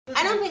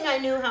I don't think I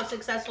knew how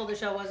successful the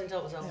show was until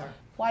it was over. Yeah.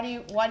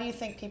 Why do you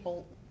think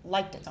people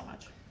liked it so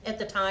much? At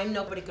the time,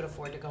 nobody could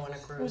afford to go on a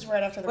cruise. It was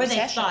right after the or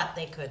recession. Or they thought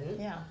they couldn't.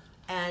 Yeah.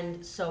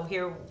 And so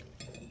here,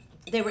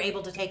 they were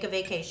able to take a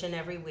vacation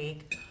every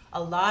week.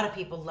 A lot of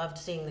people loved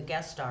seeing the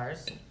guest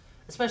stars,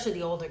 especially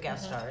the older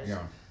guest stars. Yeah.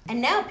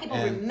 And now people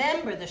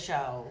remember the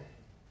show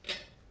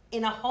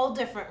in a whole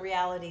different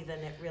reality than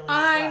it really was.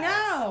 I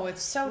know,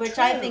 it's so Which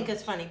true. I think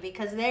is funny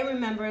because they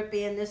remember it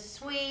being this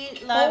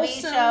sweet, lovey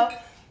Wholesome. show.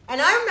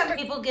 And I remember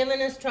people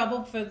giving us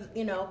trouble for,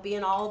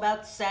 being all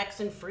about sex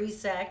and free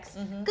sex.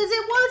 Because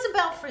it was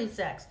about free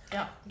sex.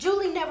 Yeah.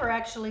 Julie never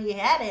actually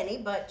had any,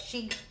 but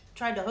she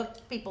tried to hook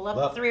people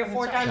up 3 or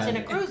 4 times in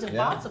a cruise if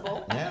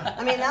possible. Yeah.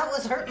 I mean, that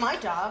was my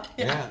job.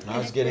 Yeah, and I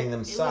was getting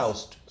them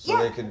soused so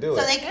they could do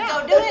it. So they could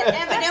go do it.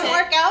 And if it didn't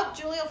work out,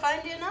 Julie will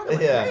find you another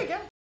one. Yeah. There you go.